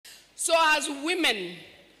So as women,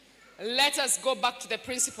 let us go back to the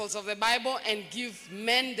principles of the Bible and give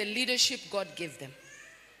men the leadership God gave them.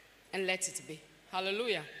 And let it be.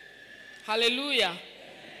 Hallelujah. Hallelujah.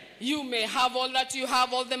 You may have all that you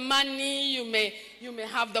have, all the money, you may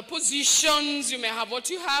have the positions, you may have what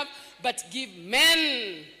you have, but give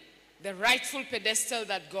men the rightful pedestal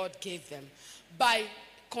that God gave them by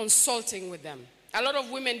consulting with them. A lot of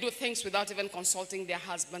women do things without even consulting their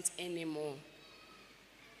husbands anymore.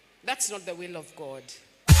 That's not the will of God.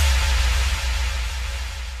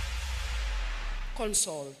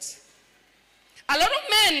 Consult. A lot of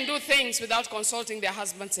men do things without consulting their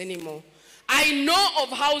husbands anymore. I know of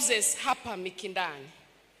houses hapa Mikindani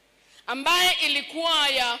ambaye ilikuwa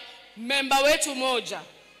ya memba wetu moja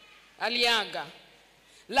aliaga,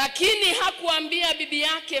 lakini hakuambia bibi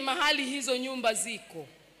yake mahali hizo nyumba ziko.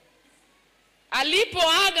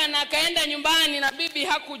 Alipoaga na akaenda nyumbani na bibi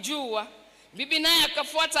hakujua, bibi naye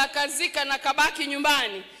akafuata akazika na kabaki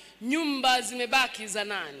nyumbani, nyumba zimebaki za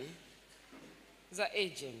nani? Za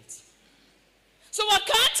agent. So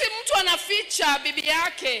wakati mtu anaficha bibi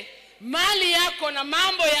yake, mali yako na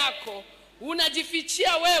mambo yako,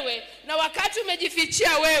 unajifichia wewe, na wakati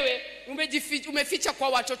umejifichia wewe, umeficha kwa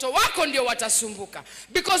watoto wako ndio watasumbuka.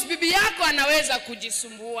 Because bibi yako anaweza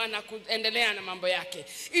kujisumbua na kuendelea na mambo yake.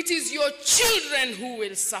 It is your children who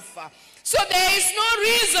will suffer. So there is no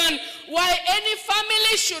reason why any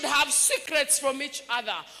family should have secrets from each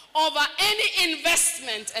other over any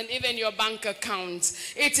investment and even your bank account.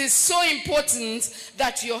 It is so important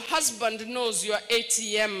that your husband knows your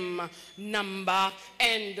ATM number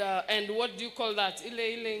and what do you call that?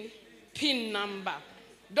 PIN number.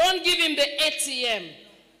 Don't give him the ATM,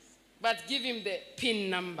 but give him the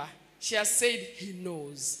PIN number. She has said he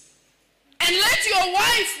knows. And let your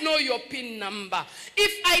wife know your PIN number.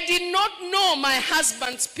 If I did not know my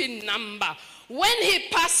husband's PIN number, when he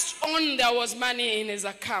passed on, there was money in his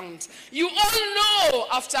account. You all know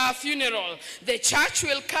after a funeral, the church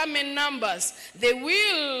will come in numbers. They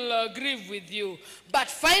will grieve with you. But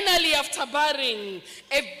finally, after burying,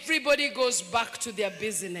 everybody goes back to their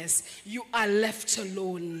business. You are left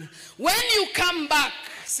alone. When you come back,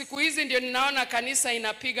 siku hizi ndio ninaona kanisa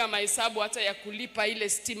inapiga mahesabu hata ya kulipa ile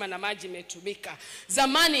stima na maji imetumika.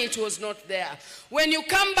 Zamani it was not there. When you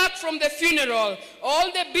come back from the funeral,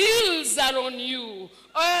 all the bills are on you.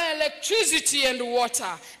 Electricity and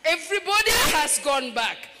water. Everybody has gone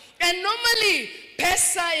back. And normally,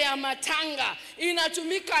 pesa ya matanga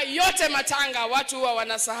inatumika yote matanga. Watu huwa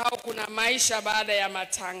wanasahau kuna maisha baada ya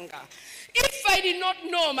matanga. If I did not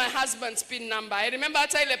know my husband's PIN number, I remember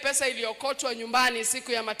hata ile pesa iliokotwa nyumbani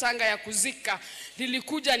siku ya matanga ya kuzika,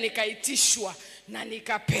 nilikuja nikaitishwa na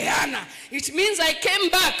nikapeana. It means I came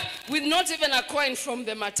back with not even a coin from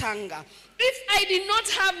the matanga. If I did not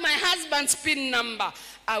have my husband's PIN number,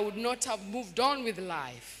 I would not have moved on with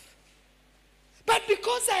life. But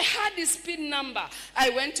because I had his PIN number, I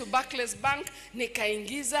went to Barclays Bank,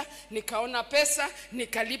 nikaingiza, nikaona pesa,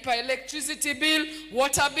 nikalipa electricity bill,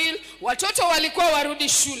 water bill. Watoto walikuwa warudi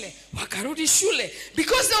shule, wakarudi shule,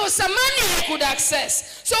 because there was some money I could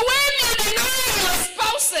access. So when you deny your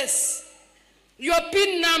spouses your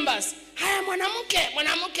PIN numbers, haya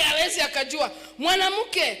mwanamke hawezi akajua.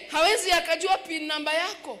 Mwanamke hawezi akajua PIN number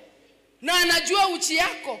yako, na anajua uchi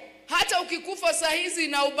yako. Hata ukikufa saa hizi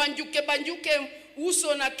na banjuke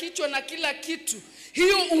uso na kichwa na kila kitu,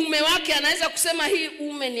 hiyo ume wake anaweza kusema hii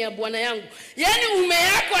ume ni ya bwana yangu. Yani ume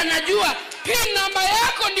yako anajua PIN number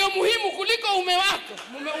yako ndio muhimu kuliko ume wako.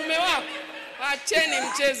 Ume wako. Acheni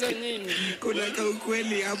mchezo nyinyi. Kuna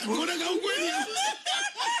kaukweli hapo.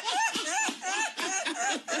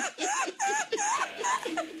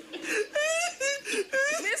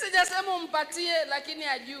 Mimi sijasema umpatie, lakini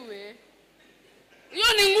ajue.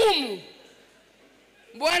 Hiyo ni ngumu.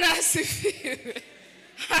 Bwana asifiwe.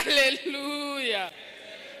 Hallelujah.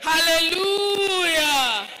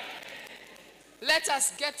 Hallelujah. Let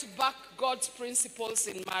us get back God's principles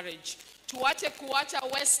in marriage. Tuache kuacha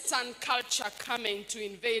Western culture coming to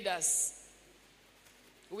invade us.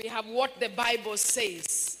 We have what the Bible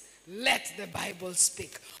says. Let the Bible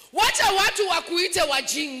speak. Wacha watu wakuite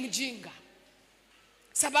mjinga,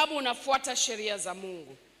 sababu unafuata sheria za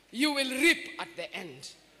Mungu. You will reap at the end.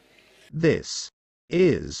 This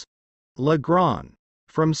is Legrand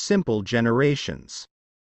from Simple Generations.